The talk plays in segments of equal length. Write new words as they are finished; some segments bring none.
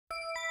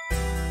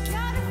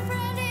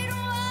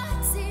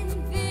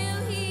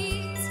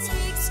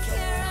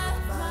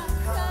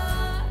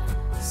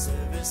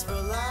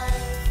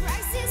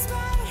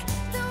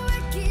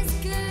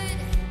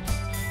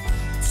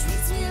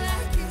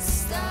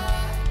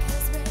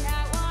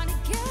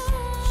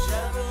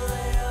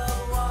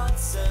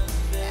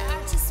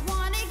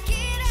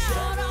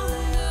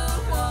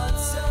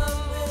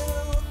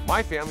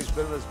My family's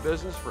been in this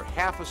business for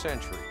half a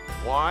century.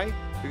 Why?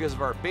 Because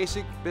of our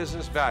basic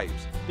business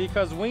values.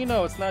 Because we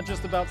know it's not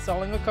just about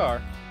selling a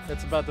car,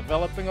 it's about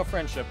developing a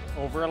friendship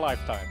over a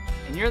lifetime.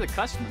 And you're the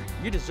customer.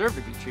 You deserve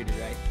to be treated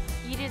right.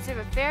 You deserve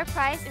a fair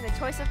price in the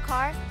choice of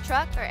car,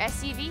 truck, or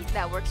SUV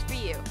that works for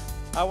you.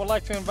 I would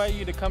like to invite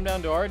you to come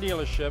down to our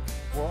dealership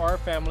where our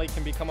family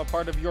can become a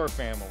part of your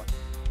family.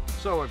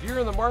 So if you're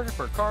in the market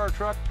for a car or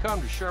truck,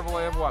 come to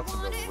Chevrolet of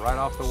Watsonville, right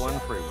off the 1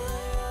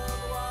 freeway.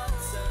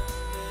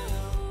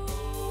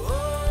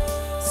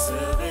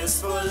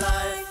 Service for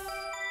life.